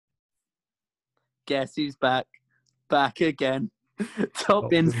Guess who's back? Back again. Top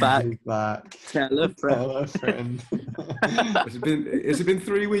bin's back. Tell a friend. Has it been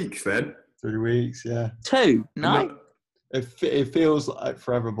 3 weeks then? 3 weeks, yeah. 2? No. It feels like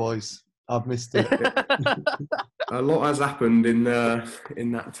forever, boys. I've missed it. A lot has happened in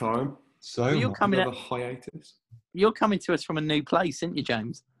that time. So Well, Another hiatus. You're coming to us from a new place, aren't you,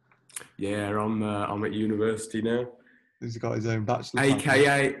 James? Yeah, I'm at university now. He's got his own bachelor.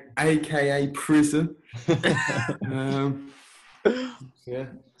 AKA prison. Yeah,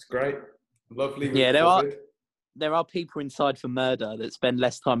 it's great. Lovely. Yeah, there are people inside for murder that spend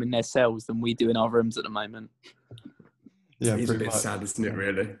less time in their cells than we do in our rooms at the moment. Yeah, it's a bit much. sad, isn't it,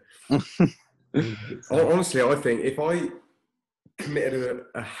 really? Honestly, I think if I committed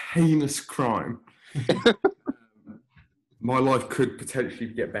a heinous crime, my life could potentially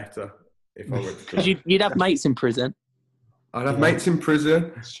get better if I went to prison. You'd have mates in prison. I'd have mates in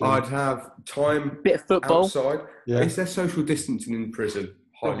prison. I'd have time bit of football outside. Yeah. Is there social distancing in prison?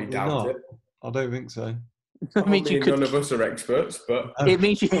 Highly doubt it. I don't think so. I mean, none of us are experts, but it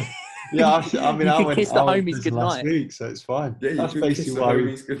means you. Yeah, I mean, I went kiss the homies goodnight last week, so it's fine. Yeah, that's basically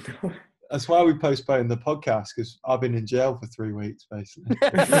why that's why we postponed the podcast, because I've been in jail for 3 weeks, basically.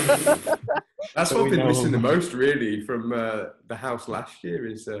 That's what I've been missing the most, really, from the house last year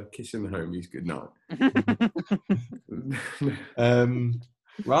is kissing the homies goodnight.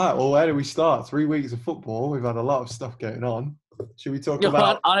 Right, well, where do we start? 3 weeks of football. We've had a lot of stuff going on. Should we talk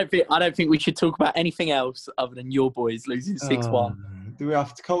about? I don't think we should talk about anything else other than your boys losing 6-1. Do we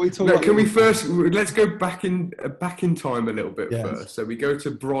have to? Can't we talk? No, can we first? Let's go back in time a little bit first. So we go to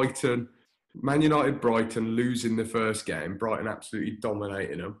Brighton, Man United. Brighton losing the first game. Brighton absolutely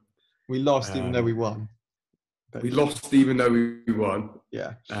dominating them. We lost even though we won. We lost even though we won.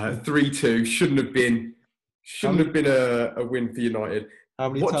 Yeah. 3-2 shouldn't have been a win for United. How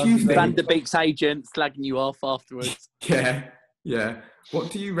many what times do you think? Van der Beek's agent slagging you off afterwards. Yeah. What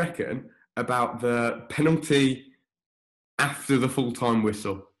do you reckon about the penalty after the full-time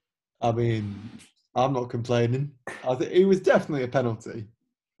whistle? I mean, I'm not complaining. I think it was definitely a penalty.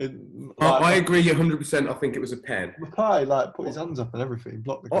 I agree 100%. I think it was a pen. Mackay put his hands up and everything,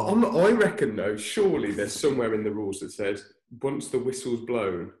 blocked the goal. I reckon though, surely there's somewhere in the rules that says once the whistle's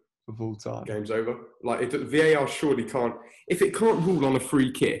blown, for full time, game's over. VAR surely can't. If it can't rule on a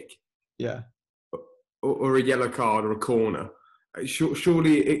free kick, or a yellow card or a corner,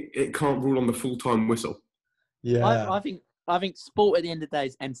 surely it can't rule on the full-time whistle. Yeah, I think sport at the end of the day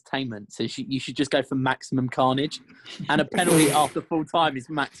is entertainment. So you should just go for maximum carnage, and a penalty after full time is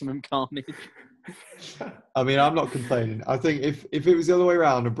maximum carnage. I mean, I'm not complaining. I think if it was the other way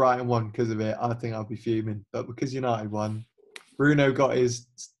around and Brighton won because of it, I think I'd be fuming. But because United won, Bruno got his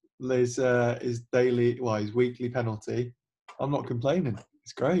weekly penalty. I'm not complaining.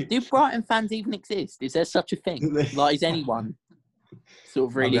 It's great. Do Brighton fans even exist? Is there such a thing? Is anyone sort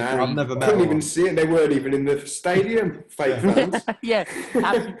of really? I've never met. Couldn't even see it. They weren't even in the stadium. Fake fans. Yeah,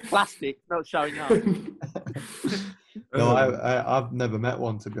 absolute plastic, not showing up. No, I've never met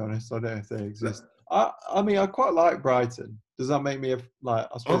one, to be honest. I don't know if they exist. I mean, I quite like Brighton. Does that make me I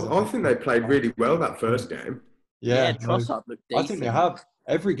think they played really well that first game. Yeah, Trossard looked decent. I think they have.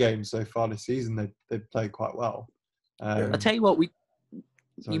 Every game so far this season, they've played quite well. I tell you what,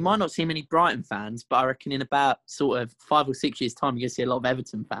 you might not see many Brighton fans, but I reckon in about sort of 5 or 6 years' time, you're going to see a lot of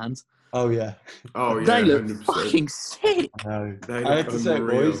Everton fans. Oh, yeah. They look 100%. Fucking sick. I have to say,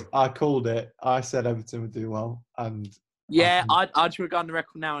 boys, I called it. I said Everton would do well. And yeah, I'd go on the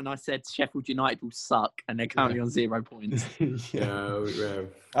record now, and I said Sheffield United will suck, and they're currently on 0 points. Yeah.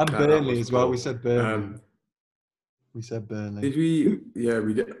 And Burnley as well. We said Burnley. Did we? Yeah,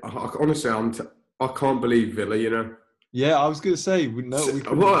 we did. Honestly, I can't believe Villa, you know. Yeah, I was going to say.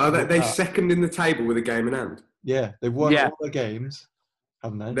 They're second in the table with a game in hand. Yeah, they've won all their games,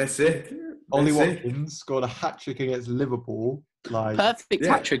 haven't they? They're sick. Ollie Watkins scored a hat-trick against Liverpool. Perfect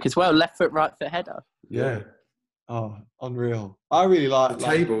hat-trick as well. Left foot, right foot header. Yeah. Oh, unreal. I really like the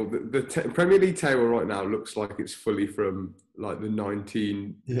table. The Premier League table right now looks like it's fully from the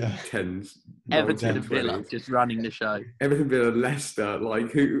 1910s. Everton and Villa just running the show. Everton, Villa, Leicester.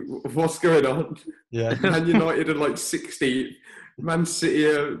 What's going on? Yeah. Man United are 16th. Man City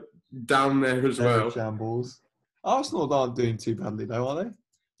are down there as well. Shambles. Arsenal aren't doing too badly though, are they?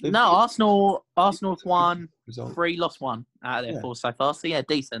 No, Arsenal have won 3, lost 1 out of their 4 so far. So yeah,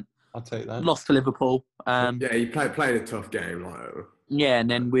 decent. I'll take that. Lost to Liverpool. You played a tough game. Yeah, and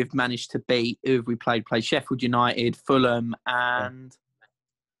then we've managed to beat, who have we played? Played Sheffield United, Fulham, and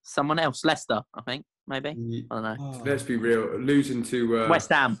someone else, Leicester, I think, maybe. I don't know. Let's be real. Losing to...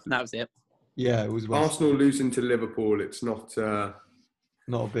 West Ham, that was it. Yeah, it was West Arsenal losing to Liverpool, it's not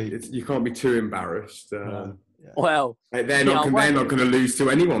Not a beat. You can't be too embarrassed. Yeah. Well, they're not going to lose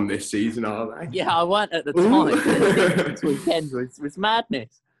to anyone this season, are they? Yeah, I weren't at the time. This weekend was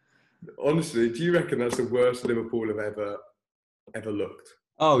madness. Honestly, do you reckon that's the worst Liverpool have ever looked?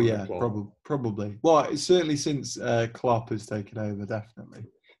 Oh yeah, probably. Well, it's certainly since Klopp has taken over, definitely.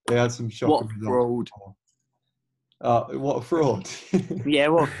 They had some shocking results. What a fraud! Yeah,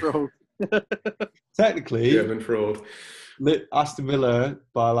 what a fraud. Technically, fraud. Aston Villa,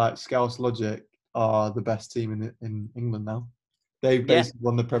 by like Scouse logic, are the best team in England now. They've basically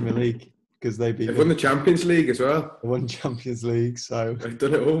won the Premier League because they've won the Champions League as well. They won Champions League, so they've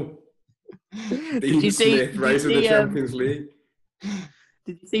done it all. Dean Smith raising the Champions League.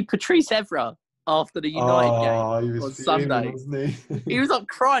 Did you see Patrice Evra after the United game on Sunday? Wasn't he was like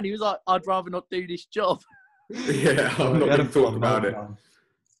crying. He was like, "I'd rather not do this job." Yeah, I'm not going to talk about it.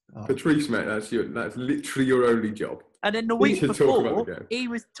 Patrice, mate, that's literally your only job. And then the week before, he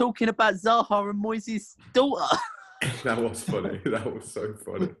was talking about Zaha and Moyes' daughter. That was funny. That was so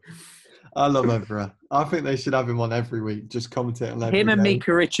funny. I love Evra. I think they should have him on every week, just commentating on every Him and game.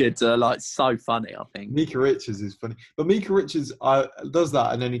 Mika Richards are like so funny, I think. Mika Richards is funny. But Mika Richards does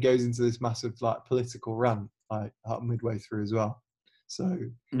that and then he goes into this massive like political rant like midway through as well. So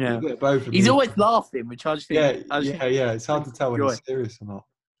yeah, both he's always laughing, which I just think... Yeah. It's hard to tell when he's serious or not.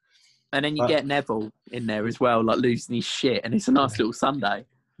 And then you get Neville in there as well, like losing his shit, and it's a nice little Sunday.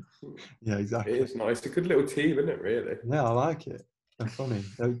 Yeah, exactly. It is nice. It's a good little team, isn't it, really? Yeah, I like it. They're funny.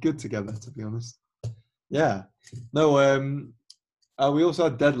 They're good together, to be honest. Yeah. No, we also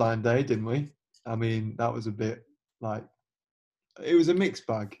had deadline day, didn't we? I mean, that was a bit like... It was a mixed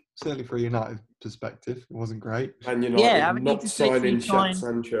bag, certainly for a United perspective. It wasn't great. And United not signing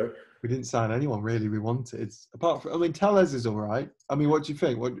Sancho. We didn't sign anyone really we wanted. Apart from, I mean, Telles is all right. I mean, what do you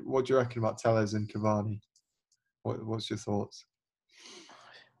think? What do you reckon about Telles and Cavani? What's your thoughts?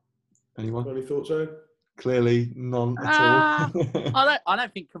 Anyone? Any thoughts, Joe? Clearly none at all. I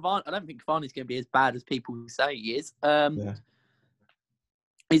don't think Cavani's going to be as bad as people say he is. It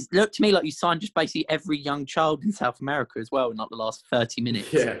looked to me like you signed just basically every young child in South America as well, not the last 30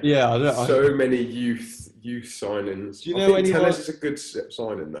 minutes. Yeah. So many youth signings. Do you know anyone? Telles is a good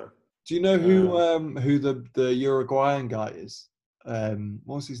signing though. Do you know who the Uruguayan guy is?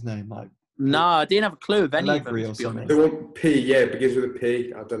 What's his name? Like, no, I didn't have a clue of any of them, to be honest. The one P, begins with a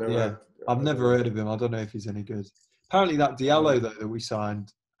P. I don't know. Yeah, I've never heard of him. I don't know if he's any good. Apparently, that Diallo though that we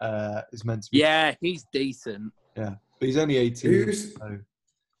signed is meant to be. Yeah, he's decent. Yeah, but he's only 18.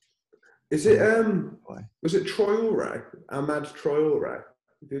 Is it was it Traoré? Ahmad Traoré?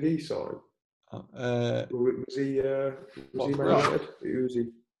 Did he sign? Was he married? Who was he?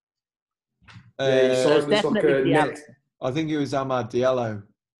 He signed as like a net. I think it was Ahmad Diallo.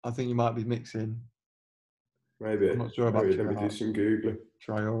 I think you might be mixing. Maybe. I'm not sure about Maybe let me do some Googling.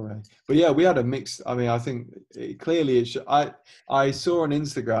 Traoré. But yeah, we had a mix. I mean, I think I saw on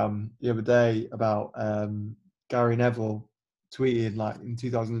Instagram the other day about Gary Neville tweeted like in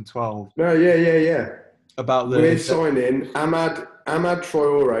 2012. No, yeah. About we're signing Ahmad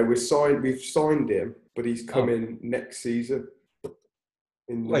Traoré. We've signed him, but he's coming next season.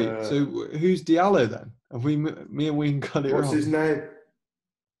 So who's Diallo then? Have me and Wayne got it wrong? What's his name?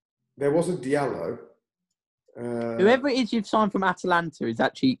 There was a Diallo. Whoever it is you've signed from Atalanta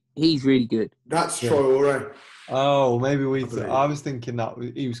he's really good. That's Traoré. Oh, maybe I was thinking that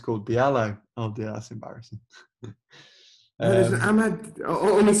he was called Diallo. Oh dear, that's embarrassing. There's Ahmad.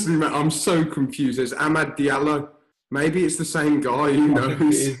 Honestly, mate, I'm so confused. There's Ahmad Diallo. Maybe it's the same guy. Who knows?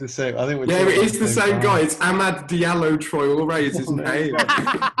 It is the same. I think. It is the same guy. It's Ahmad Diallo Traoré is his name.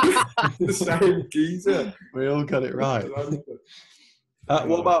 The same geezer. We all got it right.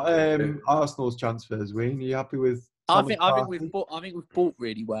 What about Arsenal's transfers, Wayne? Are you happy with? I think we've bought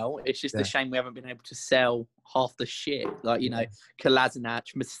really well. It's just a shame we haven't been able to sell half the shit. Like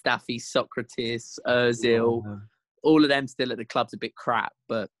Kolasinac, Mustafi, Socrates, Ozil. All of them still at the club's a bit crap,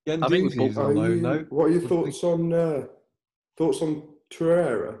 but I think we've bought. What are your thoughts on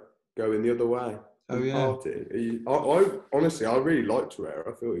Torreira going the other way? Oh yeah. I honestly, I really like Torreira.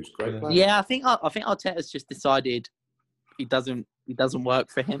 I feel he's a great player. Yeah, I think Arteta's just decided he doesn't work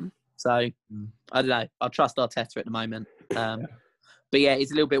for him. So I don't know. I trust Arteta at the moment. But yeah,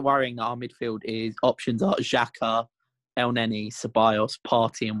 it's a little bit worrying that our midfield options are Xhaka, El Neni, Ceballos,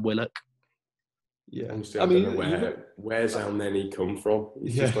 Partey, and Willock. Yeah, honestly, I don't know where's El Neni come from.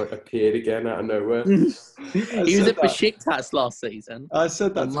 He's just like appeared again out of nowhere. He was at Besiktas last season. I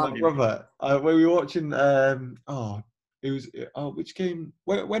said that to my brother when we were watching. Which game?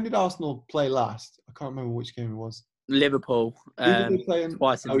 When did Arsenal play last? I can't remember which game it was. Liverpool. Who did they play in?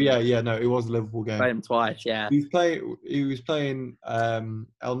 Twice. Oh yeah. No, it was a Liverpool game. Played him twice. Yeah. He was playing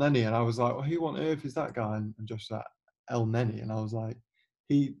El Neni, and I was like, well, who on earth is that guy? And Josh was like, El Neni, and I was like,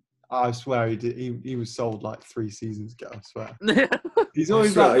 I swear he was sold like 3 seasons ago. I swear. He's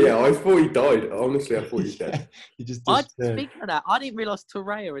always like, yeah. I thought he died. Honestly, I thought he dead. He just. Speaking of that, I didn't realise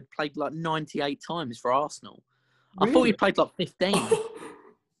Torreira had played like 98 times for Arsenal. Really? I thought he played like 15.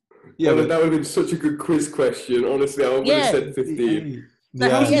 Yeah, but that would have been such a good quiz question. Honestly, I would have said 15.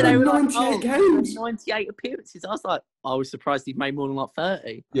 Yeah, they were 98 games. 98 appearances. I was surprised he'd made more than like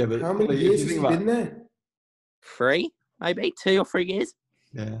 30. Yeah, but how many years has he been there? 3, maybe 2 or 3 years.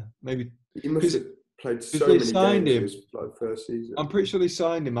 Yeah, maybe. He must have played so many signed games him. like first season. I'm pretty sure they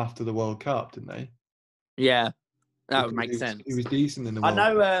signed him after the World Cup, didn't they? Yeah, that would make sense. He was decent in the World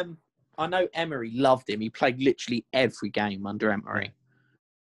Cup. I know Emery loved him. He played literally every game under Emery.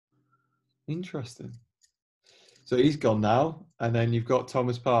 Interesting. So he's gone now, and then you've got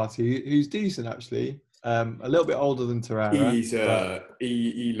Thomas Partey, who's decent actually. A little bit older than Torreira.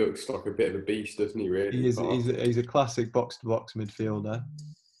 He looks like a bit of a beast, doesn't he? Really, he's a classic box-to-box midfielder.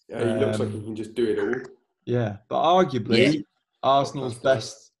 Yeah, he looks like he can just do it all. Yeah, but arguably Arsenal's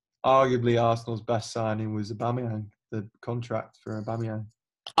best signing was Aubameyang. The contract for Aubameyang.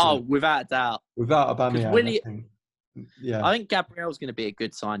 Oh, without a doubt. Without Aubameyang, I think Gabriel's going to be a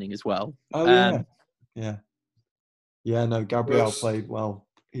good signing as well. Oh yeah. No, Gabriel played well.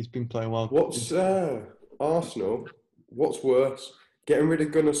 He's been playing well. What's Arsenal? What's worse, getting rid of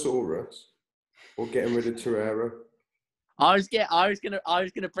Gunnersaurus or getting rid of Torreira? I was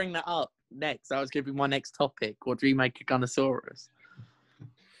gonna bring that up next. That was gonna be my next topic. What do we make of Gunnersaurus?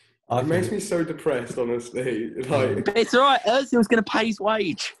 It makes me so depressed, honestly. But it's all right. Ozil's gonna pay his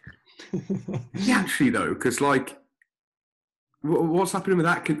wage. Yeah, actually though, because like, what's happening with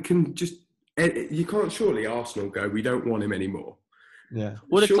that? Can just you can't surely Arsenal go, we don't want him anymore. Yeah.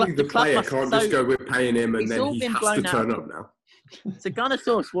 Well, surely the player can't just go, we're paying him, and then he has to turn up now. So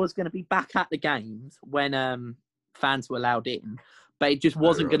Gunnersaurus was going to be back at the games when fans were allowed in, but it just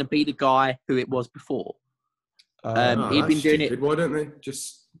wasn't going to be the guy who it was before. He'd been doing it. Why don't they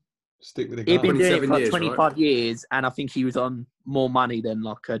just stick with the guy? He'd been doing it for like 25 years, and I think he was on more money than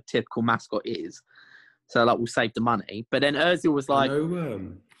like a typical mascot is. So like, we'll save the money. But then Ozil was like,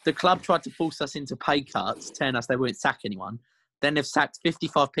 the club tried to force us into pay cuts, telling us they wouldn't sack anyone. Then they've sacked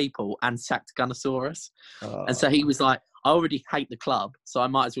 55 people and sacked Gunnersaurus. And so he was like, I already hate the club, so I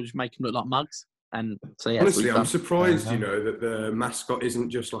might as well just make him look like mugs. And so yeah. Honestly, I'm surprised, that the mascot isn't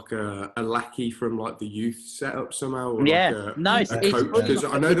just like a lackey from like the youth setup somehow. Or no, it's coach. Because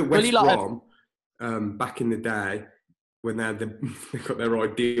I know that West Brom, back in the day, when they got their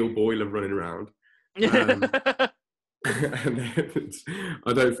ideal boiler running around. And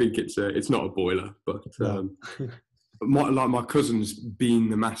I don't think it's not a boiler, but my cousin's been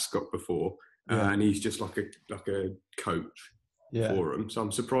the mascot before, and he's just like a coach for him. So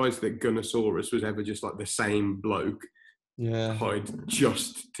I'm surprised that Gunnersaurus was ever just like the same bloke, hired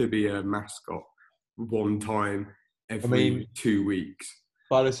just to be a mascot one time every 2 weeks.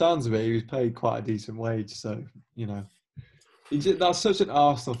 By the sounds of it, he was paid quite a decent wage, so that's such an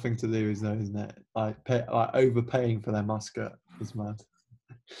Arsenal thing to do, isn't it? Like overpaying for their mascot is mad.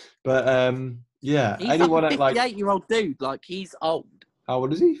 But he's anyone like a 58-year-old dude. Like, he's old. How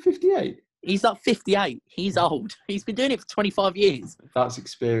old is he? 58. He's like 58. He's old. He's been doing it for 25 years. That's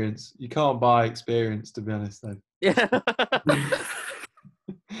experience. You can't buy experience, to be honest, though. Yeah.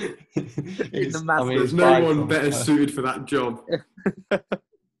 There's no one better suited for that job.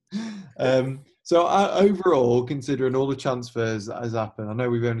 So overall, considering all the transfers that has happened, I know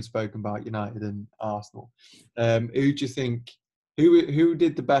we've only spoken about United and Arsenal. Who do you think? Who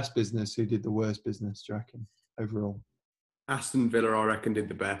did the best business? Who did the worst business? Do you reckon overall? Aston Villa, I reckon, did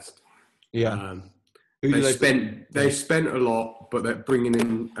the best. Yeah. They spent a lot, but they're bringing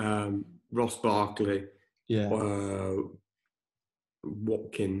in Ross Barkley. Yeah.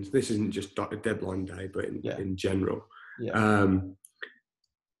 Watkins. This isn't just a deadline day, but in general. Yeah.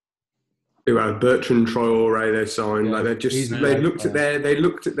 Bertrand Traore they signed. Yeah. Like they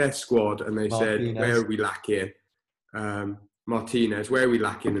looked at their squad and they said, where are we lacking? Martinez, where are we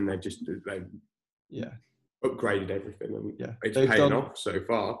lacking? And they upgraded everything. And it's paying off so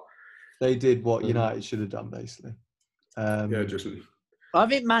far. They did what United should have done, basically. I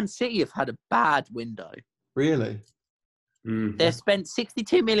think Man City have had a bad window. Really? They've spent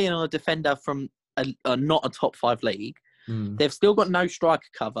 62 million on a defender from not a top 5 league. They've still got no striker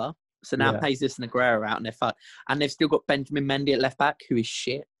cover. So now Jesus and Aguero out, and they're fucked. And they've still got Benjamin Mendy at left back, who is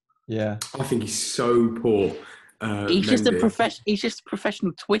shit. Yeah, I think he's so poor. He's just a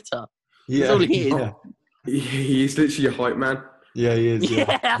professional Twitter. Yeah, that's all he is. Yeah. He's literally a hype man. Yeah, he is.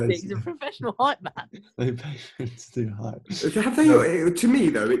 Yeah, I think he's a professional hype man. They pay him to do hype. Have they? To me,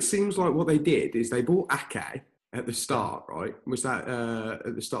 though, it seems like what they did is they bought Ake at the start, right? Was that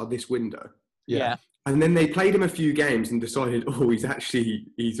at the start of this window? Yeah. And then they played him a few games and decided, oh, he's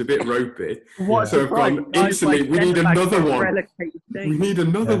a bit ropey. So I've gone instantly. We need another one. We need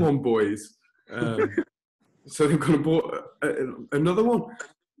another one, boys. So they've gone and bought another one.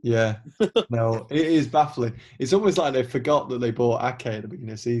 Yeah, no, it is baffling. It's almost like they forgot that they bought Ake at the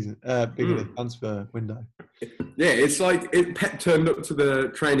beginning of the season, beginning of the transfer window. Yeah, it's like Pep turned up to the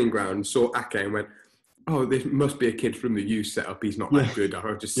training ground, saw Ake and went, oh, this must be a kid from the youth setup. He's not that good.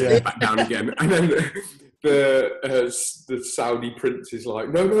 I'll just sit back down again. And then the Saudi prince is like,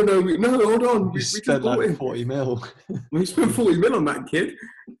 no, hold on. We spent like 40 mil. We spent 40 mil on that kid.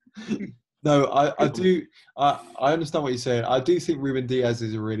 No, I do. I understand what you're saying. I do think Ruben Diaz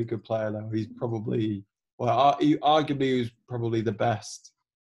is a really good player, though. He's probably, arguably, he was probably the best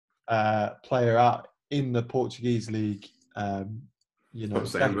player out in the Portuguese league. Not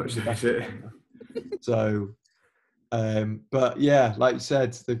saying much, is it? So, but yeah, like you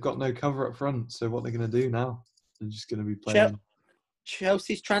said, they've got no cover up front. So what they're going to do now? They're just going to be playing.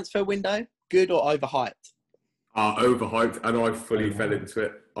 Chelsea's transfer window, good or overhyped? Overhyped, and I fully fell into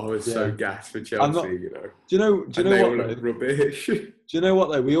it. I was so gassed for Chelsea, Do you know what? Rubbish. Do you know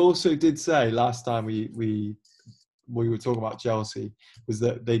what though? We also did say last time we were talking about Chelsea was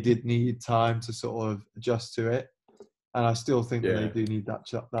that they did need time to sort of adjust to it, and I still think that they do need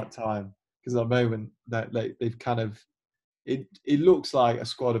that time because at the moment that they've kind of it looks like a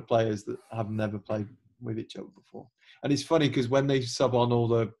squad of players that have never played with each other before. And it's funny because when they sub on all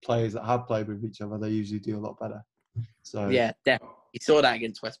the players that have played with each other, they usually do a lot better. So yeah, definitely. You saw that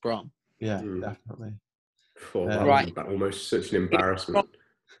against West Brom. Yeah, definitely. Right. Almost such an embarrassment.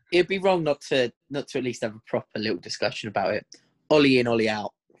 It'd be wrong not to at least have a proper little discussion about it. Ollie in, Ollie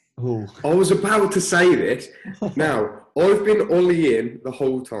out. Ooh. I was about to say this. Now, I've been Ollie in the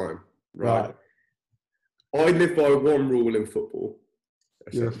whole time. Right. I live by one rule in football.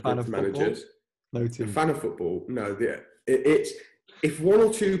 You're a fan of managers. Football? No team. A fan of football. No, it's if one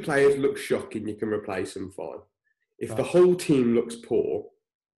or two players look shocking, you can replace them fine. If the whole team looks poor,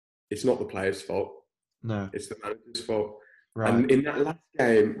 it's not the player's fault. No. It's the manager's fault. Right. And in that last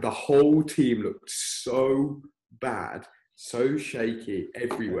game, the whole team looked so bad, so shaky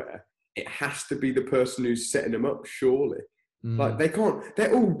everywhere. It has to be the person who's setting them up, surely. Like, they can't...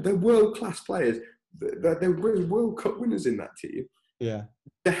 They're world-class players. They're World Cup winners in that team. Yeah.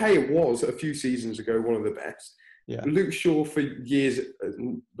 De Gea was, a few seasons ago, one of the best. Yeah. Luke Shaw, for years,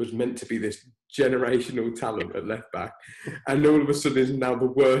 was meant to be this generational talent at left-back. And all of a sudden is now the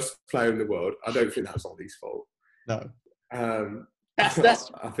worst player in the world. I don't think that's Ollie's fault. No.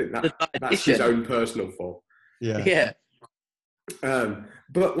 That's I think that's his own personal fault. Yeah.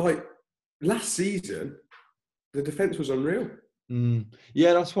 But, like, last season, the defence was unreal.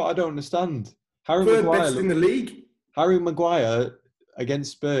 Yeah, that's what I don't understand. Third best in the league. Harry Maguire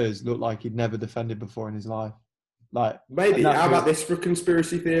against Spurs looked like he'd never defended before in his life. Like, maybe. How about this for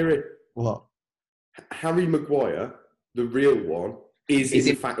conspiracy theory? What? Harry Maguire, the real one, is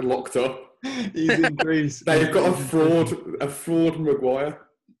in fact locked up. He's in Greece. They've got a fraud Maguire.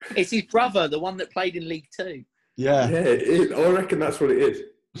 It's his brother, the one that played in League Two. Yeah. I reckon that's what it is.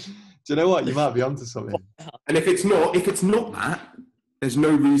 Do you know what? You might be onto something. And if it's not that, there's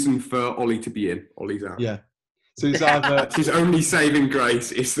no reason for Ollie to be in. Ollie's out. Yeah. So it's either his only saving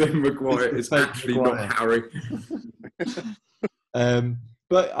grace is that Maguire is actually not Harry.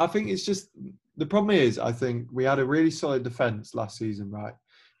 But I think it's just the problem is I think we had a really solid defence last season, right?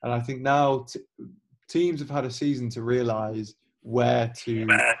 And I think now teams have had a season to realise where to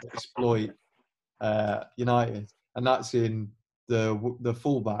exploit United, and that's in the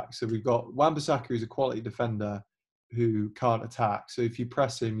fullback. So we've got Wan-Bissaka, who's a quality defender who can't attack. So if you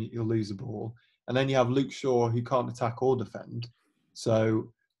press him, you'll lose the ball. And then you have Luke Shaw, who can't attack or defend.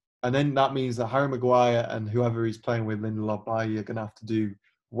 So, and then that means that Harry Maguire and whoever he's playing with, Lindelof, Bailly, are going to have to do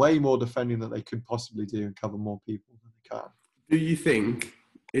way more defending than they could possibly do and cover more people than they can. Do you think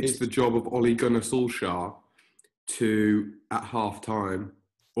it's the job of Ole Gunnar Solskjaer to, at half-time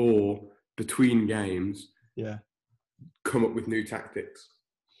or between games, come up with new tactics?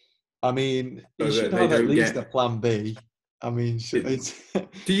 I mean, he should have at least a plan B. I mean,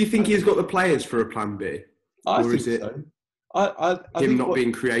 do you think he's got the players for a plan B? I think so. I think not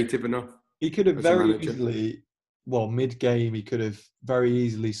being creative enough? He could have very easily, mid-game, he could have very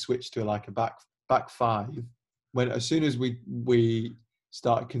easily switched to like a back five. As soon as we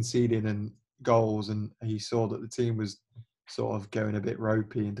started conceding and goals and he saw that the team was sort of going a bit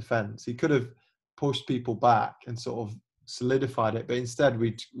ropey in defence, he could have pushed people back and sort of solidified it. But instead,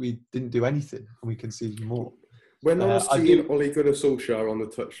 we didn't do anything, and we conceded more. When I was seeing Ole Gunnar Solskjaer on the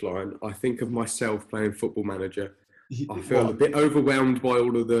touchline, I think of myself playing Football Manager. I feel a bit overwhelmed by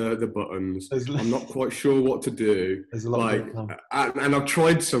all of the buttons. I'm not quite sure what to do. There's a lot and I've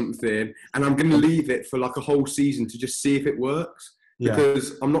tried something, and I'm going to leave it for like a whole season to just see if it works. Yeah.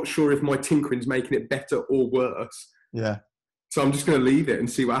 Because I'm not sure if my tinkering's making it better or worse. Yeah. So I'm just going to leave it and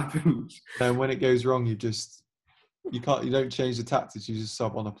see what happens. And when it goes wrong, you don't change the tactics. You just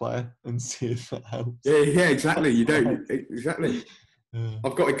sub on a player and see if that helps. Yeah, exactly. You don't exactly. Yeah.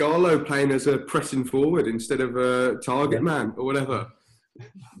 I've got Igalo playing as a pressing forward instead of a target man or whatever.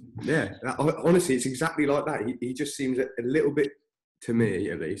 Yeah, honestly, it's exactly like that. He just seems a little bit, to me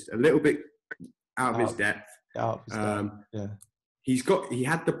at least, a little bit out of his depth. Yeah, he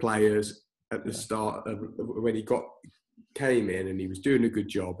had the players at the start of, when he came in, and he was doing a good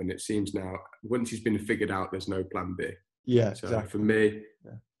job. And it seems now, once he's been figured out, there's no plan B. Yeah, so exactly. For me,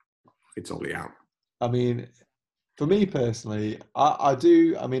 it's Ollie out. I mean, for me personally, I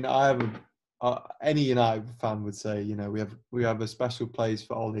do. I mean, I have any United fan would say, you know, we have a special place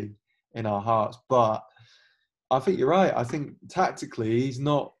for Ollie in our hearts. But I think you're right. I think tactically, he's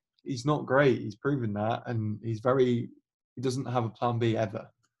not great. He's proven that, and he doesn't have a plan B ever.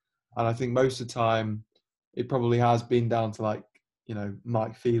 And I think most of the time, it probably has been down to, like, you know,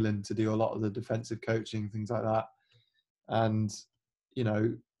 Mike Phelan to do a lot of the defensive coaching, things like that. And, you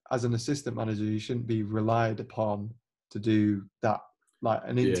know, as an assistant manager, you shouldn't be relied upon to do that. Like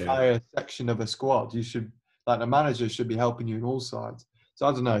an entire section of a squad, the manager should be helping you in all sides. So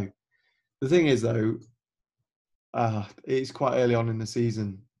I don't know. The thing is, though, it's quite early on in the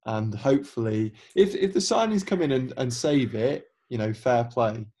season, and hopefully, if the signings come in and save it, you know, fair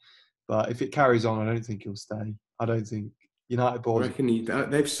play. But if it carries on, I don't think he'll stay. I don't think United board. I reckon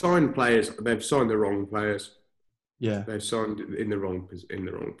they've signed players. They've signed the wrong players. Yeah, they've signed in the wrong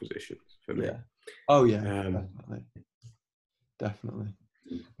positions for me. Yeah. Oh yeah, definitely.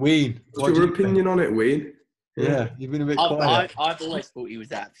 Ween, what's your opinion on it, Ween? Yeah, you've been a bit quiet. I've always thought he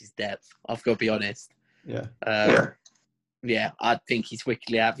was out of his depth. I've got to be honest. Yeah. Yeah, I think he's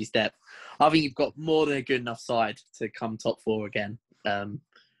wickedly out of his depth. I think you've got more than a good enough side to come top four again.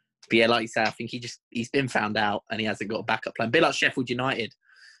 But yeah, like you say, I think he's been found out and he hasn't got a backup plan. A bit like Sheffield United.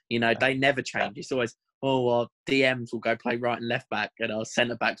 You know, they never change. It's always, our DMs will go play right and left back, and our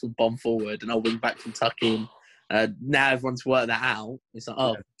centre backs will bomb forward, and our wing backs will tuck in. Now everyone's worked that out. It's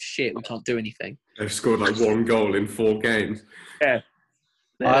like, shit, we can't do anything. They've scored like 1 goal in 4 games. Yeah.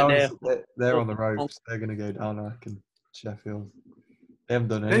 They're on the ropes. They're going to go down, I reckon, Sheffield. They haven't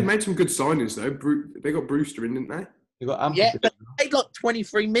done anything. They made some good signings, though. They got Brewster in, didn't they? They got but they got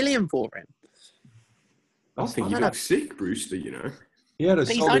 23 million for him. I think he looks sick, Brewster, you know. He had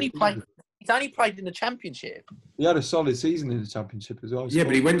he's only played in the Championship. He had a solid season in the Championship as well. Yeah,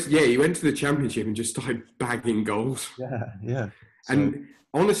 but he went to the Championship and just started bagging goals. Yeah. So, and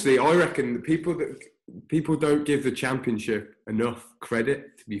honestly, I reckon the people don't give the Championship enough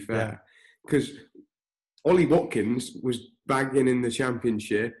credit, to be fair. Because Ollie Watkins was bagging in the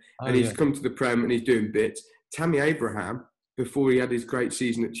Championship and he's come to the Prem and he's doing bits. Tammy Abraham, before he had his great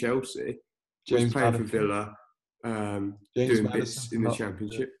season at Chelsea, was playing for Villa, doing bits in the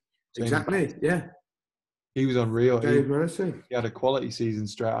Championship. Exactly, yeah. He was unreal. James Madison. He had a quality season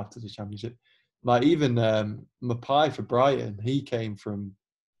straight after the Championship. Like, even Mapai for Brighton, he came from,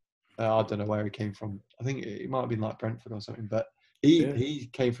 I don't know where he came from. I think it might have been like Brentford or something, but he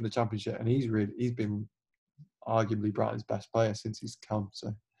came from the Championship, and he's been arguably Brighton's best player since he's come.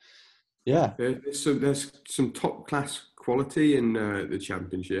 So, yeah. There's some top class quality in the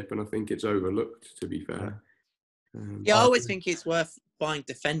Championship, and I think it's overlooked, to be fair. I always think it's worth buying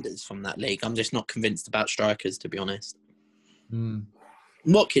defenders from that league. I'm just not convinced about strikers, to be honest.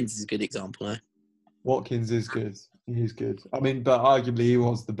 Watkins is a good example, though. Watkins is good. He is good. I mean, but arguably he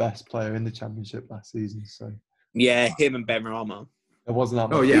was the best player in the Championship last season. So yeah, him and Benrahma. It wasn't that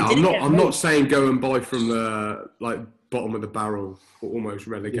much. Oh yeah, I'm not saying go and buy from the bottom of the barrel or almost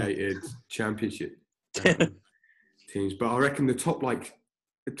relegated Championship teams, but I reckon the top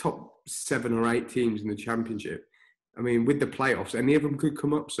 7 or 8 teams in the Championship. I mean, with the playoffs, any of them could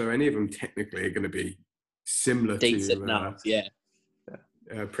come up, so any of them technically are going to be similar decent enough,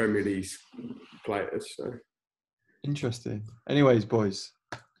 Premier League players. So. Interesting. Anyways, boys,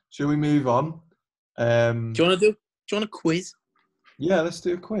 should we move on? Do you want a quiz? Yeah, let's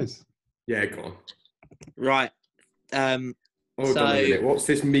do a quiz. Yeah, go on. Right. Hold on a minute. What's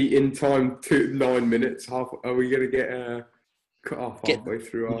this meeting time? 9 minutes. Are we going to get cut off halfway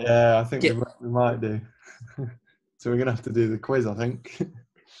through? Yeah, I think we might do. So we're going to have to do the quiz, I think.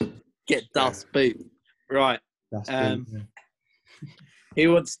 Get Das Boot. Right.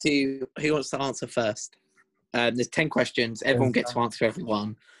 Who wants to answer first? There's 10 questions. Everyone gets to answer every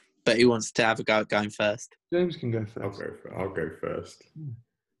one, but who wants to have a go at going first? James can go first. I'll go first.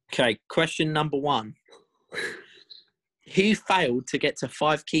 Okay, question number 1. Who failed to get to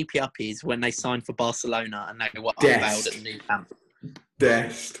 5 keepy-uppies when they signed for Barcelona and they were unveiled at the new camp?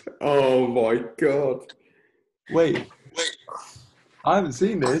 Dest. Oh my God. Wait. I haven't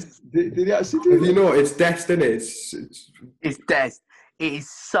seen this. Did he actually do Have you not? It's Dest, isn't it? It's Dest. It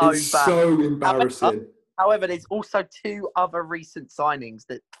is so bad. So embarrassing. However, there's also 2 other recent signings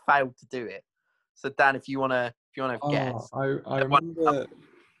that failed to do it. So Dan, if you wanna guess, I remember.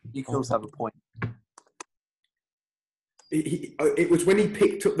 You can also have a point. It was when he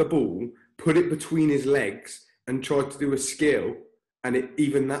picked up the ball, put it between his legs, and tried to do a skill, and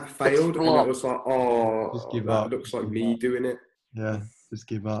even that failed. And it was like, just give that up. looks like me doing it. Yeah, just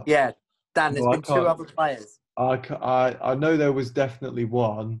give up. Yeah, Dan, there's been 2 other players. I know there was definitely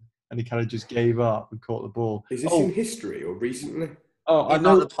one, and he kind of just gave up and caught the ball. Is this in history or recently? I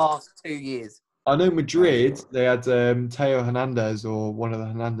know the past 2 years. I know Madrid, they had Teo Hernandez or one of the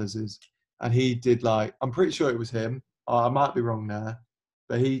Hernandezes, and he did I'm pretty sure it was him. I might be wrong there,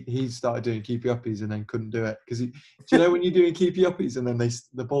 but he started doing keepy-uppies and then couldn't do it. Because do you know when you're doing keepy-uppies and then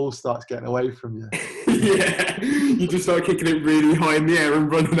the ball starts getting away from you? Yeah, you just start kicking it really high in the air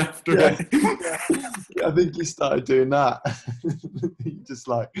and running after it. Yeah, I think he started doing that. just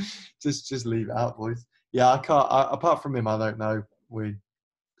leave it out, boys. Yeah, I can't. Apart from him, I don't know.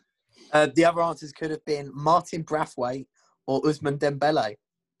 The other answers could have been Martin Braithwaite or Ousmane Dembele.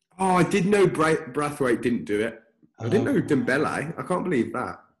 Oh, I did know Braithwaite didn't do it. I didn't know Dembele. I can't believe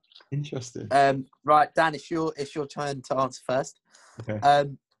that. Interesting. Right, Dan, it's your turn to answer first. Okay.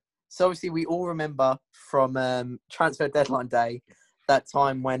 So obviously we all remember from transfer deadline day that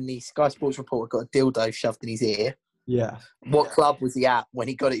time when the Sky Sports reporter got a dildo shoved in his ear. Yeah. What club was he at when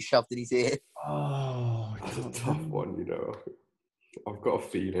he got it shoved in his ear? Oh, that's a tough one, you know. I've got a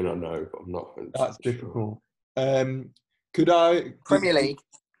feeling I know, but I'm not. That's difficult. Could I? Premier League.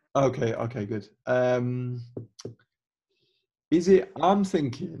 Okay, good. Is it? I'm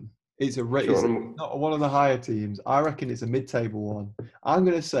thinking it's not one of the higher teams. I reckon it's a mid-table one. I'm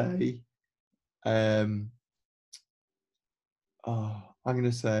going to say. I'm going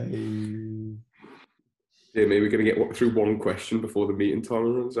to say. Yeah, maybe we're going to get through one question before the meeting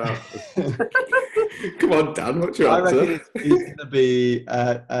time runs out. Come on, Dan, what's your answer? I reckon it's going to be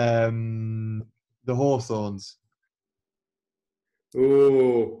the Hawthorns.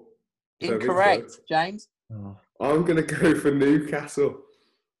 Oh. Incorrect, James. Oh. I'm going to go for Newcastle.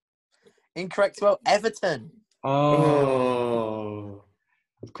 Incorrect. Well, Everton. Oh.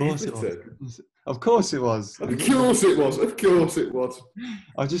 Of course Everton. it was. Of course it was. Of course it was. Of course it was.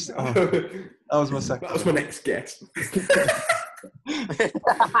 I just. that was my second. That was my next guess.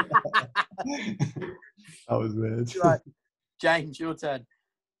 That was weird. Right. James, your turn.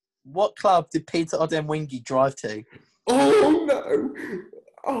 What club did Peter Odemwingie drive to? Oh, no.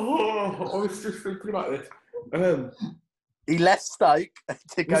 Oh, I was just thinking about this. He left Stoke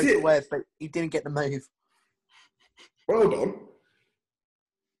to go to where, but he didn't get the move. Well done.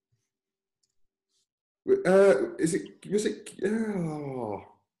 Was it? Oh.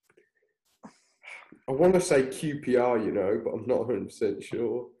 I want to say QPR, you know, but I'm not 100%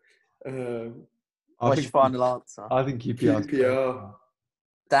 sure. What's your final answer? I think QPR. QPR.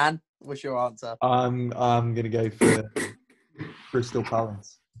 Dan, what's your answer? I'm going to go for Crystal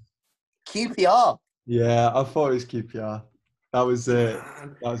Palace. QPR. Yeah, I thought it was QPR. That was a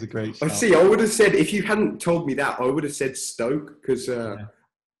great shout. I would have said, if you hadn't told me that, I would have said Stoke, because I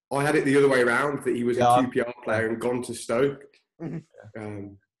had it the other way around, that he was a QPR player and gone to Stoke.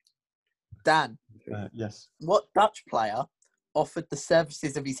 Dan. Yes. What Dutch player offered the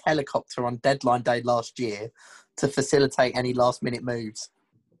services of his helicopter on deadline day last year to facilitate any last-minute moves?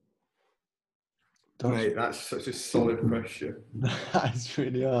 Mate, that's such a solid question. That's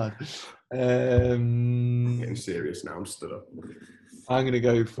really hard. I'm getting serious now. I'm stood up. I'm going to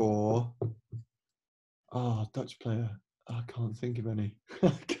go for Dutch player. I can't think of any.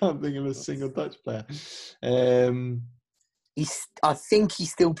 I can't think of a single Dutch player. I think he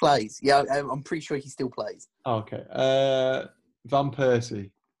still plays. Yeah, I'm pretty sure he still plays. Okay. Van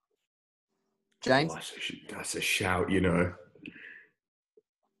Persie. James? Oh, that's a shout, you know.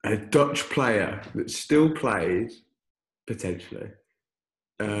 A Dutch player that still plays, potentially.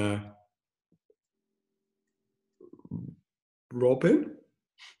 Robin?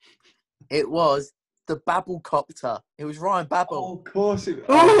 It was the Babelcopter. It was Ryan Babel. Oh, of course it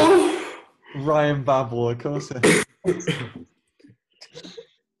was. Ryan Babel, of course.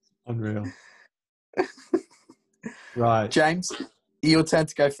 Unreal. Right. James, your turn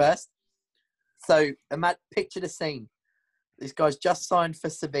to go first. So, picture the scene. This guy's just signed for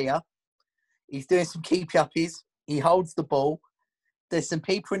Sevilla. He's doing some keepy-uppies. He holds the ball. There's some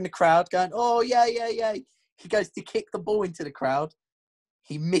people in the crowd going, oh, yeah, yeah, yeah. He goes to kick the ball into the crowd.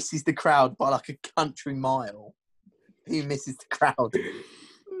 He misses the crowd by like a country mile. He misses the crowd.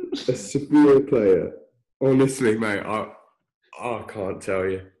 A Sevilla player. Honestly, mate, I can't tell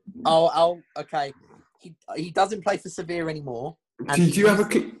you. Okay. He doesn't play for Sevilla anymore.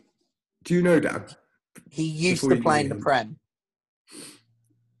 Do you know, Dan? He used to play in the Prem.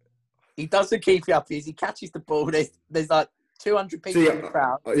 He doesn't keep you up. He catches the ball. There's like 200 people in the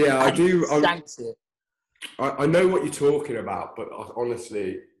crowd. Yeah, I do. He shanks it. I know what you're talking about, but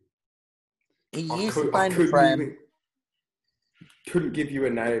honestly, he used to play in the Prem. Couldn't give you a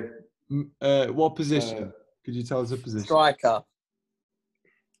name. What position? Could you tell us a position? Striker.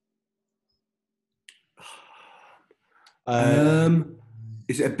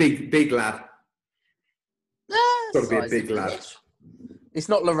 Is it a big lad? It's got to be a big lad. It's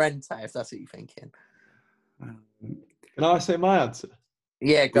not Llorente, if that's what you're thinking. Can I say my answer?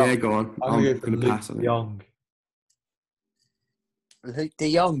 Yeah, go on. I'm going to pass on Young. Luke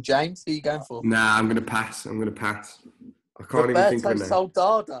De Jong, James, who are you going for? Nah, I'm going to pass. I can't even think of a name.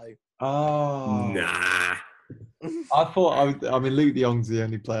 Soldado. Oh. Nah. I thought, Luke De Jong's the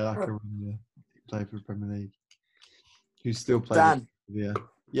only player I can play for the Premier League. Who's still playing? Dan. Yeah.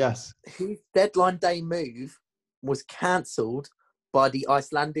 Yes. His deadline day move was cancelled by the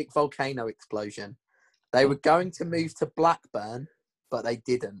Icelandic volcano explosion. They were going to move to Blackburn, but they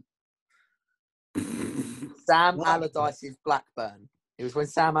didn't. Sam Allardyce's Blackburn. It was when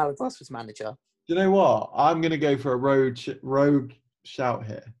Sam Allardyce was manager. Do you know what? I'm going to go for a rogue shout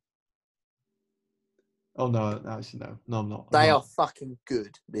here. Oh, no. Actually, no. No, I'm not. They are fucking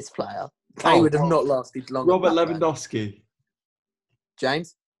good, this player. They would have not lasted long. Robert Lewandowski.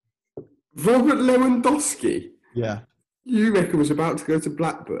 James? Robert Lewandowski? Yeah. You reckon was about to go to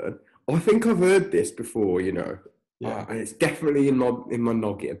Blackburn? I think I've heard this before, you know. Yeah. And it's definitely in my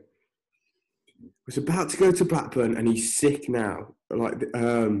noggin. Was about to go to Blackburn and he's sick now. Like,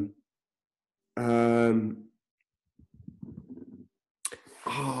 I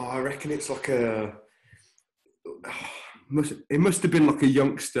reckon it's like it must have been like a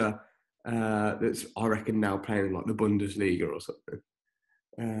youngster that's, I reckon, now playing in like the Bundesliga or something.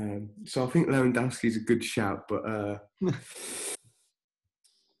 So I think Lewandowski's a good shout, but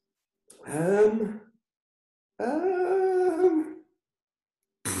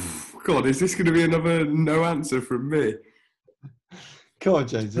God, is this going to be another no answer from me? Come on,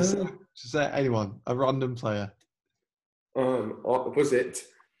 James. Just say anyone, a random player. Was it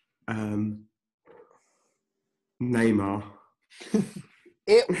Neymar?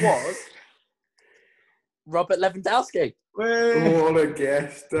 It was Robert Lewandowski. What a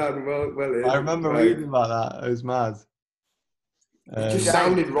guess, Dan. Well, I remember reading about that. It was mad. It just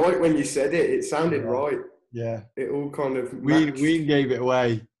sounded right when you said it. It sounded right. Yeah. It all kind of Ween gave it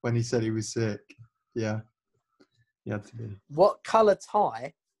away when he said he was sick. Yeah. He had to be. What colour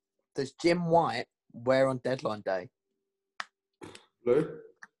tie does Jim White wear on deadline day? Blue?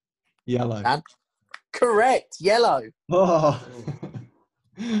 Yellow. And correct. Yellow. Oh.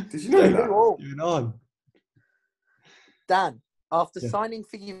 Did you know that? Even on. Dan, after signing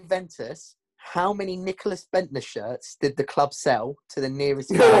for Juventus, how many Nicholas Bentner shirts did the club sell to the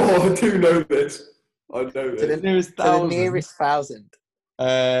nearest thousand? Oh, I do know this. I know this. To the nearest thousand. To the nearest thousand.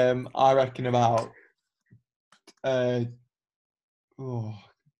 I reckon about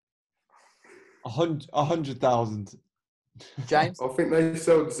 100,000. James? I think they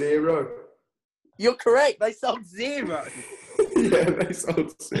sold 0. You're correct. They sold 0. Yeah, they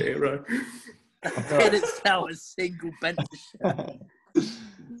sold 0. They didn't sell a single Bentner shirt.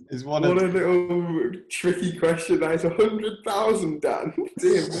 What a little tricky question. That is 100,000, Dan.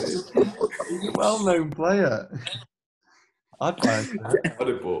 Dear me. He's a well-known player. I'd have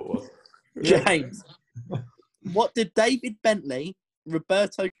bought one. James, what did David Bentley,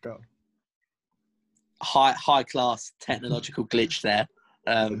 Roberto... High class technological glitch there.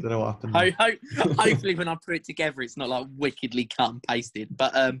 I don't know what happened. Hopefully when I put it together, it's not like wickedly cut and pasted.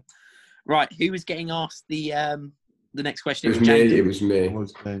 But right, who was getting asked the next question? It was me. It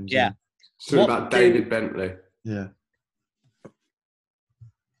was James. Yeah. So about David Bentley. Yeah.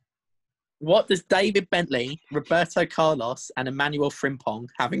 What does David Bentley, Roberto Carlos, and Emmanuel Frimpong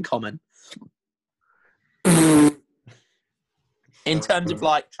have in common? In terms of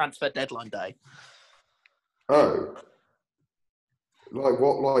like transfer deadline day. Oh. Like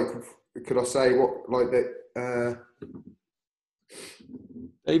what, like, could I say what, like that?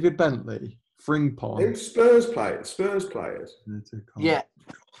 David Bentley, Frimpong. Them Spurs players. Yeah.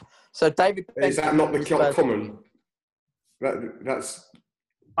 So David Bentley. Is that not the common? That's.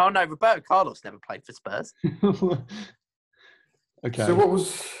 Oh no, Roberto Carlos never played for Spurs. Okay. So what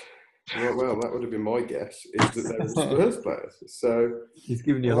was? Well, that would have been my guess. Is that they were Spurs players? So he's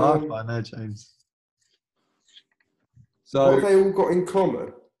giving you a lifeline there, James. So what have they all got in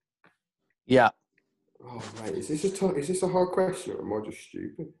common? Yeah. Oh mate, is this a hard question, or am I just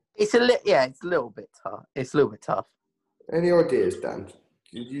stupid? It's a little bit tough. It's a little bit tough. Any ideas, Dan?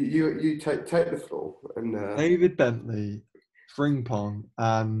 You take the floor. And David Bentley, Frimpong,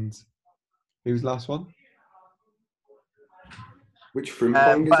 and who's the last one? Which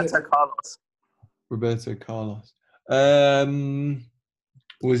Frimpong is it? Roberto Carlos.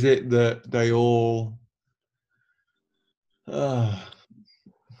 Was it that they all?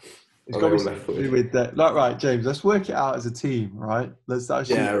 It's got to be something to do with that. Like, right, James, let's work it out as a team, right? Let's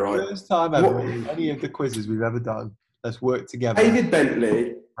actually, first time ever in any of the quizzes we've ever done, let's work together. David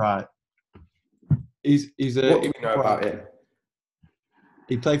Bentley. Right. He's a. What do we know about him?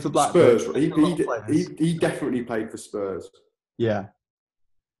 He played for Blackburn. Spurs. He definitely played for Spurs. Yeah.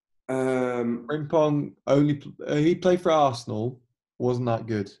 Frimpong he played for Arsenal. Wasn't that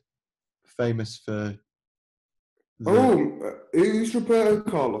good? Famous for. Who's Roberto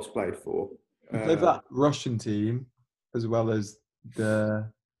Carlos played for? He played for that Russian team, as well as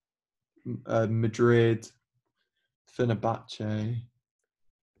the Madrid, Fenerbahce.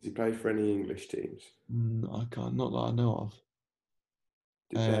 Has he played for any English teams? I can't, not that I know of.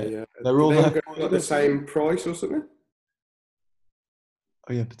 They're all go at the same price or something?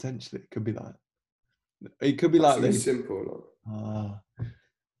 Oh yeah, potentially. It could be that. It could be like this. Simple.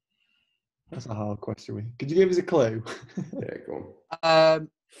 That's a hard question. Could you give us a clue? Yeah, go on.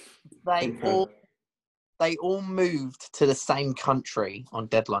 They all moved to the same country on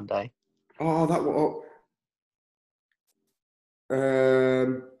deadline day. Oh, that was.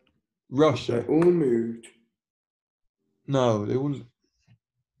 Russia. They all moved. No, they wouldn't.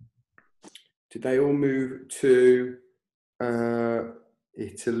 Did they all move to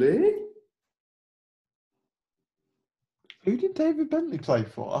Italy? Who did David Bentley play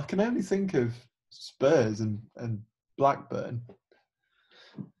for? I can only think of Spurs and Blackburn.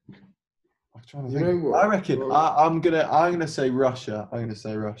 I'm trying to think. You know what? I reckon I'm gonna say Russia. I'm gonna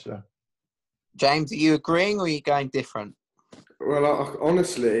say Russia. James, are you agreeing or are you going different? Well,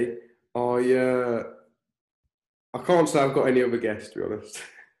 honestly, I can't say I've got any other guess, to be honest.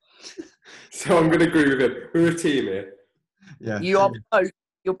 So I'm going to agree with him. We're a team here. Yeah, you're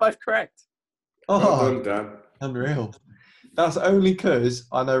both correct. Oh, well done, Dan. Unreal. That's only because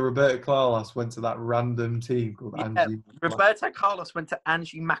I know Roberto Carlos went to that random team called Angie. Roberto Carlos went to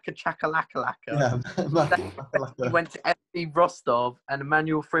Angie Makachakalaka. Yeah, he went to FC Rostov, and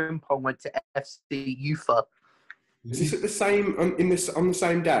Emmanuel Frimpong went to FC Ufa. Is this at the same on the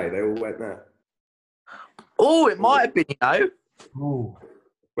same day? They all went there. Oh, it might have been, you know. Ooh.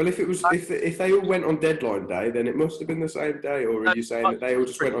 Well, if they all went on deadline day, then it must have been the same day. Or are you saying that they all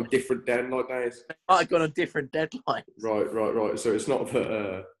just went on different deadline days? They might have gone on different deadlines. Right. So it's not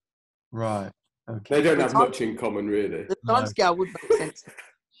that. Right. Okay. They don't have much in common, really. The timescale would make sense.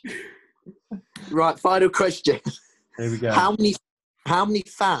 Right. Final question. Here we go. How many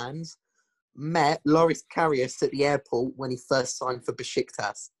fans met Loris Karius at the airport when he first signed for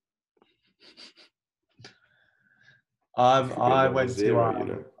Besiktas? I went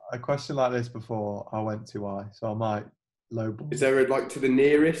to a question like this before. I went to so I might lowball. Is there to the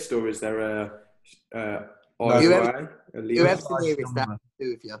nearest, or is there whoever's the nearest? That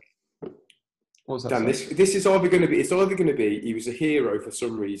two of you. What's that? Dan, this is either going to be. It's either going to be he was a hero for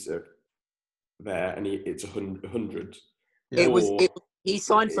some reason there, and it's 100. Yeah. He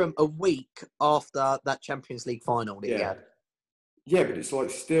signed for him a week after that Champions League final that he had. Yeah, but it's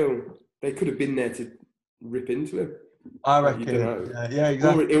still they could have been there to rip into him. I reckon. Yeah,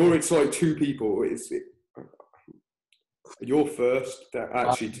 exactly. Or it's two people. You're first.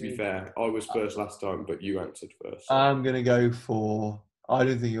 Actually, to be fair, I was first last time, but you answered first. I'm going to go for... I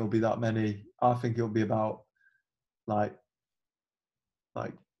don't think it'll be that many. I think it'll be about, like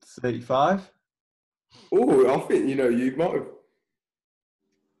 35. Oh, I think, you might have...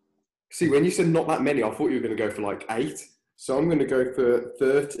 See, when you said not that many, I thought you were going to go for 8. So I'm going to go for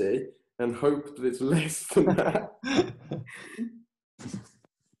 30. And hope that it's less than that.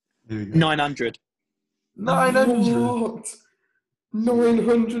 900. 900? What?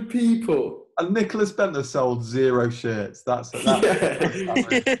 900 people? And Nicholas Bentner sold 0 shirts. That's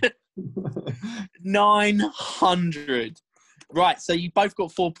 900. Right, so you both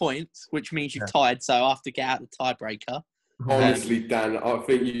got 4 points, which means you've tied, so I have to get out the tiebreaker. Honestly, Dan, I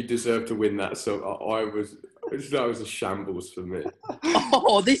think you deserve to win that. So that was a shambles for me.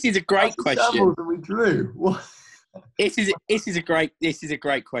 Oh, this is a great question. Shambles and we drew. What? This is a great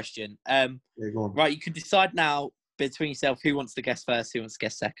question. Yeah, go on. Right, you can decide now between yourself who wants to guess first, who wants to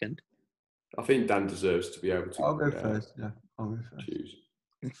guess second. I think Dan deserves to be able to. I'll go first. Yeah, I'll go first. Choose.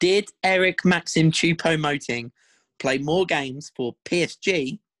 Did Eric Maxim Choupo-Moting play more games for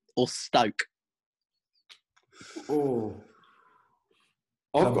PSG or Stoke? Oh,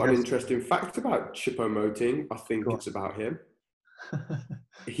 I've got an interesting fact about Choupo-Moting. I think it's about him.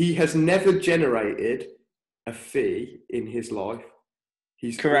 He has never generated a fee in his life.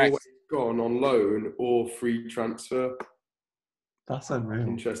 He's correct. Always gone on loan or free transfer. That's unreal.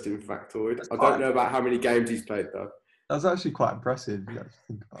 Interesting factoid. I don't know about how many games he's played though. That's actually quite impressive. You have to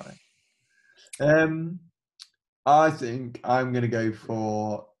think about it. I think I'm going to go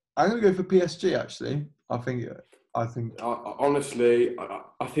for PSG. Actually, I think. Honestly,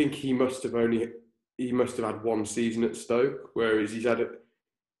 I think he must have had one season at Stoke, whereas he's had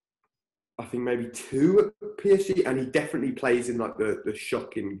I think maybe 2 at PSG, and he definitely plays in like the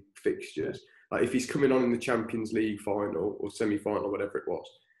shocking fixtures. Like if he's coming on in the Champions League final or semi-final, whatever it was,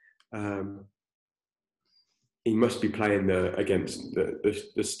 he must be playing against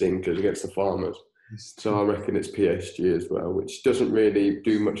the stinkers, against the farmers. So I reckon it's PSG as well, which doesn't really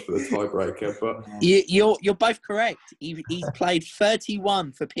do much for the tiebreaker. But you're both correct. He's played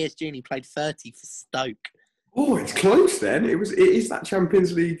 31 for PSG and he played 30 for Stoke. Oh, it's close then. It is that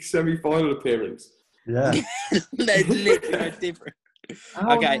Champions League semi-final appearance. Yeah, they're literally different.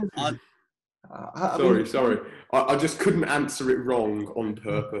 Okay. Sorry. I just couldn't answer it wrong on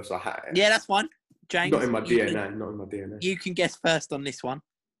purpose. Yeah, that's fine. James, not in my DNA. You can guess first on this one.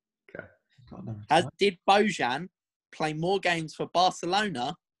 Okay. Did Bojan play more games for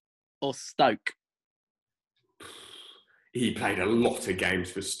Barcelona or Stoke? He played a lot of games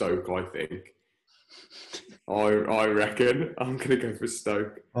for Stoke, I think. I reckon I'm going to go for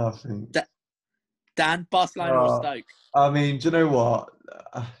Stoke. I think. Dan, Barcelona or Stoke? I mean, do you know what?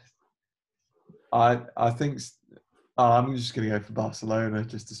 I think I'm just going to go for Barcelona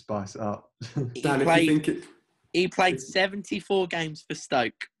just to spice it up. Dan, he played 74 games for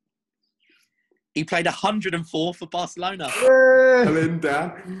Stoke. He played 104 for Barcelona. Helen,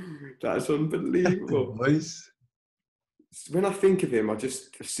 Dan, that's unbelievable. When I think of him, I do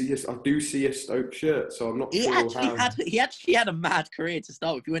see a Stoke shirt, so I'm not sure. He actually had a mad career to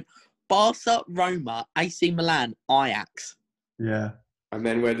start with. He went Barca, Roma, AC Milan, Ajax. Yeah. And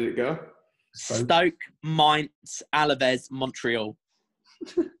then where did it go? Stoke, Mainz, Alaves, Montreal.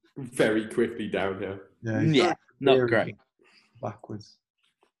 Very quickly downhill. Yeah, not great. Backwards.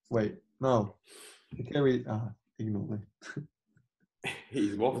 Wait, no. Ignore me.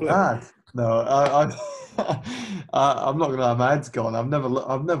 He's waffling. Dad. No, I'm not gonna have my head's gone. I've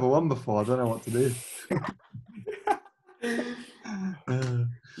never won before. I don't know what to do.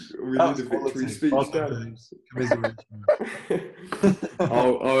 We need a victory speech, Dan.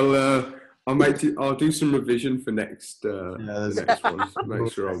 I'll do some revision for the next one.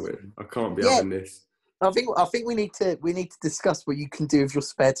 Make sure I win. I can't be having this. I think we need to discuss what you can do with your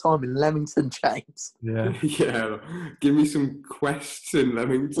spare time in Leamington, James. Yeah. Yeah. Give me some quests in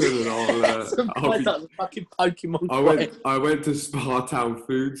Leamington, and I'll be fucking Pokemon. I went to Spartown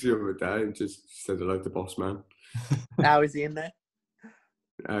Foods the other day and just said hello to Boss Man. How is he in there?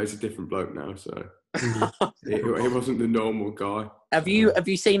 He's a different bloke now, so it wasn't the normal guy. Have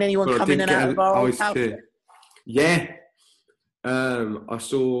you seen anyone come in and out of our old house? Yeah. I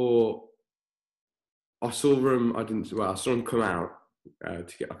saw him. I saw him come out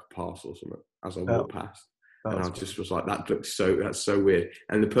to get like a parcel or something as I walked past, and I just was like, that's so weird.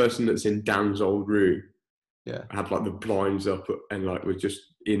 And the person that's in Dan's old room, had like the blinds up and like was just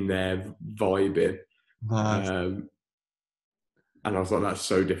in there vibing. And I was like, that's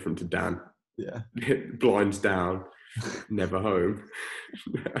so different to Dan. Yeah, blinds down, never home.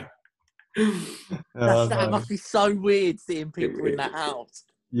 That must be so weird seeing people in that house.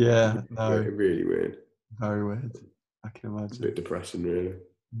 Yeah, no, really weird. Very weird. I can imagine. A bit depressing, really.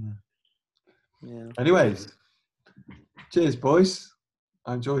 Yeah. Anyways, cheers, boys.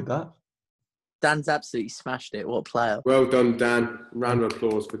 I enjoyed that. Dan's absolutely smashed it. What a player. Well done, Dan. Round of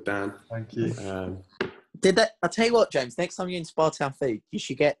applause for Dan. Thank you. I'll tell you what, James, next time you're in Spartown Food, you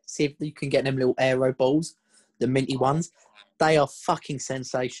should see if you can get them little aero balls, the minty ones. They are fucking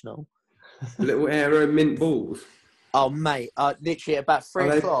sensational. Little aero mint balls? Oh, mate. Literally at about 3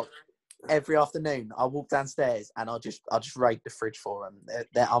 o'clock every afternoon, I walk downstairs and I'll just raid the fridge for them.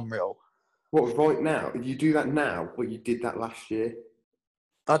 They're unreal. What, right now? You do that now, but you did that last year?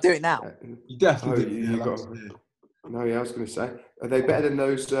 I'll do it now. You definitely did. No, yeah, I was going to say, are they better than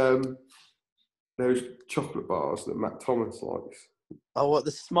those chocolate bars that Matt Thomas likes? Oh, what,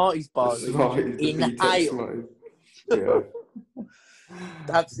 the Smarties bar? The Smarties, the Inhale. VTech Smarties. Yeah.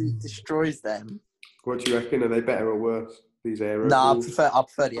 Absolutely destroys them. What do you reckon? Are they better or worse? These aero No, I balls?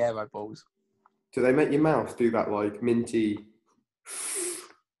 prefer the aero balls. Do they make your mouth do that like minty?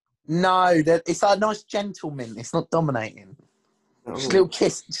 No, it's like a nice gentle mint. It's not dominating. Oh. Just a little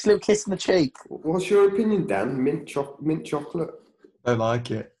kiss in the cheek. What's your opinion, Dan? Mint chocolate? Don't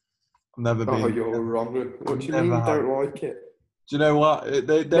like it. I've never been. Oh, you're wrong. What do you mean you don't like it? Do you know what?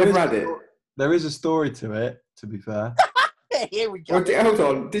 Never had it. There is a story to it, to be fair. Here we go. Hold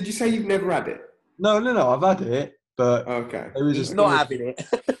on. Did you say you've never had it? No. I've had it, but okay. He's not having it.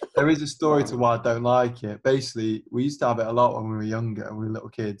 There is a story to why I don't like it. Basically, we used to have it a lot when we were younger and we were little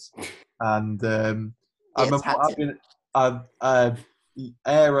kids. And I remember having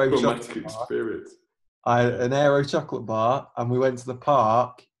Aero chocolate experience. an Aero chocolate bar, and we went to the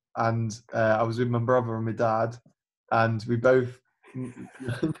park, and I was with my brother and my dad, and we both.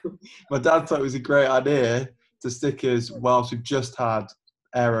 My dad thought it was a great idea to stick us whilst we just had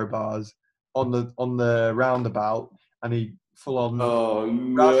Aero bars on the roundabout, and he full on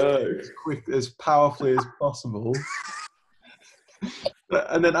as quick, as powerfully as possible.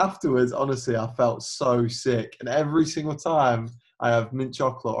 And then afterwards, honestly, I felt so sick. And every single time I have mint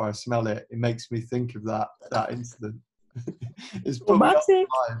chocolate or I smell it, it makes me think of that incident. It's Romantic.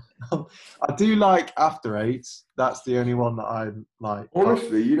 I do like After Eights. That's the only one that I like.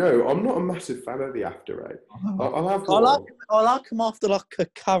 Honestly, I'm not a massive fan of the After Eight. I like them after like a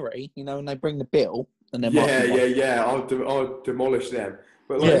curry, when they bring the bill. And then I'll demolish them.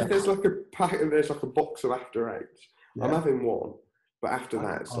 But if there's like a pack and there's like a box of After Eights, I'm having one. But after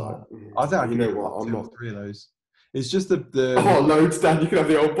that, it's like I think you know what? I'm not 3 of those. It's just the loads, Dan. You can have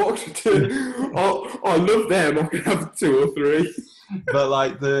the old box or 2. I love them. I can have 2 or 3. But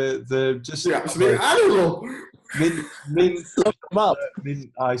like the just the absolute animal. Mint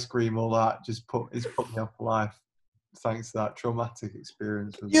ice cream, all that it's put me off life. Thanks to that traumatic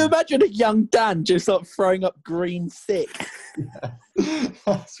experience. You imagine a young Dan just like throwing up green sick. Yeah.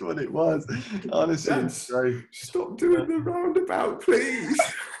 That's what it was. Honestly, Dan, stop doing the roundabout, please.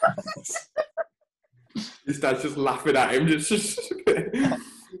 His dad's just laughing at him, just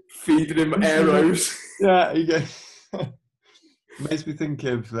feeding him arrows. Yeah, he goes. Makes me think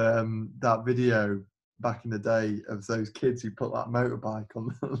of that video back in the day of those kids who put that motorbike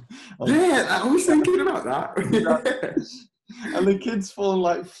on. Yeah, I was thinking about that. And the kid's falling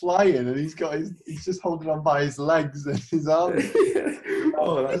like flying, and he's just holding on by his legs and his arms.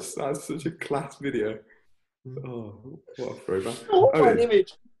 Oh, that's such a class video. Oh, what a throwback! What an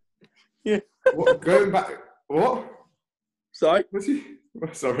image. Yeah. What, going back? What? Sorry. Was he?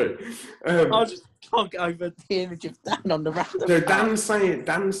 Oh, sorry. I just can't get over the image of Dan on the roundabout. So Dan's saying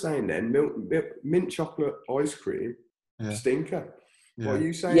then mint chocolate ice cream, stinker. Yeah. What are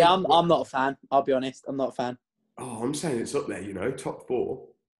you saying? Yeah, I'm not a fan. I'll be honest, I'm not a fan. Oh, I'm saying it's up there. Top 4.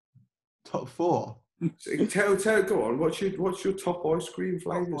 Top 4. So tell. Go on. What's your top ice cream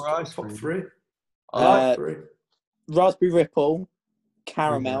flavors? Top 3. I like 3. Raspberry Ripple,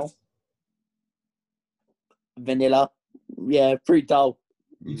 caramel, vanilla. Yeah, pretty dull.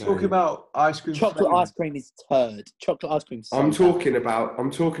 You talking about ice cream? Chocolate ice cream is turd. Chocolate ice cream. I'm talking about.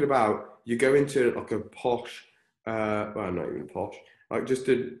 You go into like a posh, well, not even posh, like just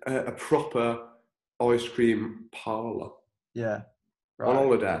a proper ice cream parlour. Yeah. Right. On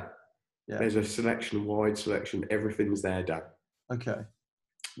holiday. Yeah. There's a wide selection. Everything's there, Dan. Okay.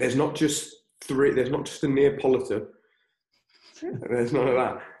 There's not just 3. There's not just a Neapolitan. There's none of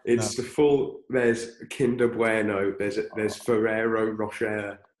that. It's the full. There's Kinder Bueno. There's Ferrero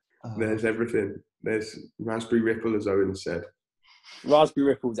Rocher. There's everything. There's Raspberry Ripple, as Owen said. Raspberry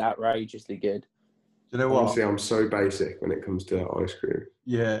Ripple's outrageously good. You know what? Honestly, I'm so basic when it comes to ice cream.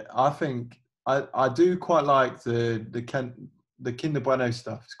 Yeah, I think I do quite like the Kinder Bueno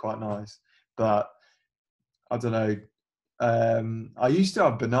stuff. It's quite nice, but I don't know. I used to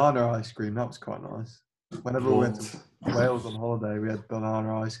have banana ice cream. That was quite nice. Whenever we went to Wales on holiday, we had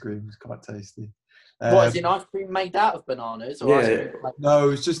banana ice cream. It was quite tasty. What, is it ice cream made out of bananas? Or ice cream no,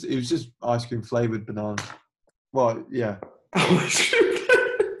 it was just ice cream flavoured bananas. Well, yeah. Ice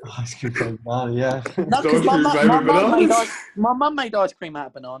cream flavoured banana, yeah. No, because my mum made ice cream out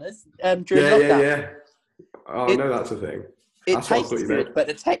of bananas during lockdown. Yeah. Oh, no, that's a thing. It tastes good, but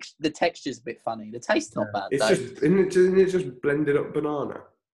the texture's a bit funny. The taste's not bad, though. Isn't it just blended up banana?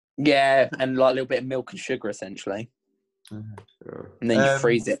 Yeah, and like a little bit of milk and sugar, essentially. Yeah. And then you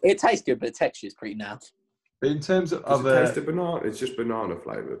freeze it. It tastes good, but the texture is pretty naff. But in terms of other... Does it taste of banana? It's just banana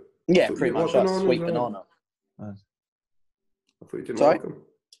flavoured. Yeah, pretty much. Like sweet banana. I thought you didn't Sorry? like them.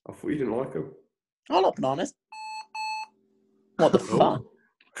 I thought you didn't like them. I like bananas. What the fuck?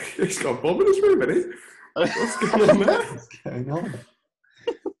 He's got a bomb in his room, isn't he? What's going on there? What's going on?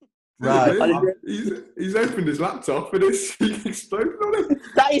 Right. He's opened his laptop and it's exploded on him.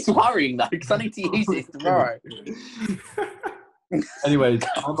 That is worrying though, because I need to use this tomorrow. Anyways,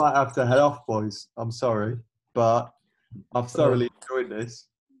 I might have to head off, boys. I'm sorry, but I've thoroughly enjoyed this.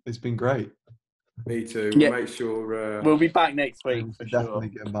 It's been great. Me too. Yeah. Make sure We'll be back next week for Definitely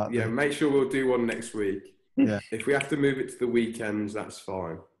sure. getting back yeah, there. make sure we'll do one next week. Yeah. If we have to move it to the weekends, that's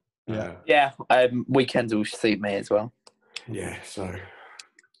fine. Yeah. Yeah, weekends will suit me as well. Yeah, so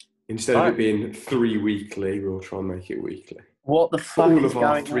instead of it being 3 weekly, we'll try and make it weekly. What the fuck All is of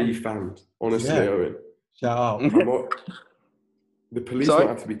our going 3 on? fans. Honestly, Yeah. Owen. Shout out. The police Sorry?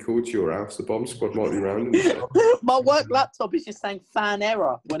 might have to be called to your house. The bomb squad might be round. My work laptop is just saying fan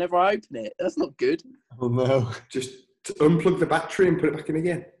error whenever I open it. That's not good. Oh no. Just to unplug the battery and put it back in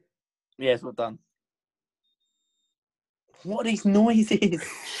again. Yeah, it's not done. What are these noises?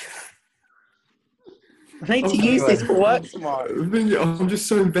 I need to use this for work tomorrow. I'm just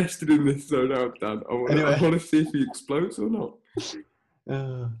so invested in this so now, Dan. I want to see if he explodes or not.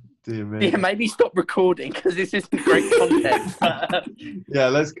 Oh, dear me. Yeah, maybe stop recording because this isn't great content. Yeah,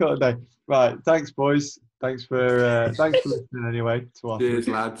 let's cut it down. Right, thanks, boys. Thanks for listening anyway to us. Cheers,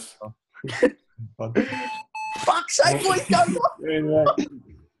 lads. Fun. Fuck's sake, boys, don't Anyway.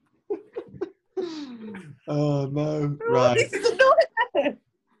 Oh no! Right. This is a nightmare.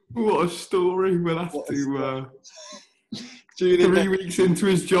 What a story. We'll have to... Tune in 3 weeks into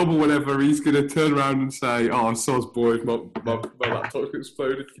his job or whatever, he's going to turn around and say, "Oh, soz boys, my laptop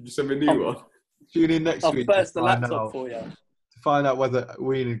exploded. Can you send me a new one?" Tune in next I'll week. burst the to find laptop out- for you. To find out whether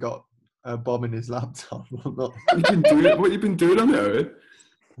Weenan got a bomb in his laptop or not. What you been doing on it, Owen?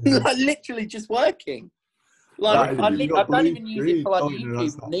 Like literally just working. Like Right, I you got don't blue even use it for like screen. Oh, no,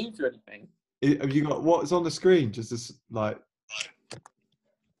 that's YouTube not- needs or anything. Have you got what's on the screen? Just this, like,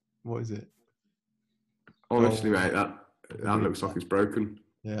 what is it? Honestly, mate, that looks like it's broken.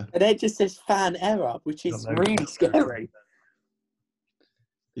 Yeah. And it just says fan error, which is really scary.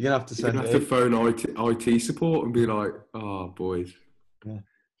 You're gonna have to You're send going it. to have to phone IT support and be like, "Oh, boys,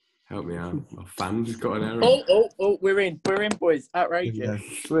 help me out. My fan's just got an error." Oh, we're in, boys. Outrageous. Yeah.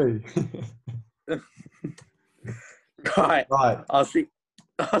 Sweet. Right. I'll see you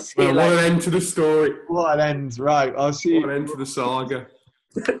Well, what later. an end to the story. What an end. Right. I'll see What you. an end to the saga.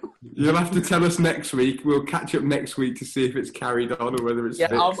 You'll have to tell us next week. We'll catch up next week to see if it's carried on or whether it's Yeah,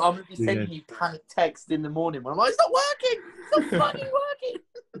 fixed. I'm going to be sending you panic text in the morning when I'm like, it's not working. It's not fucking working.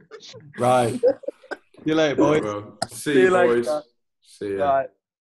 Right. See you later, boys. Well, see you, later. boys. See ya. Right.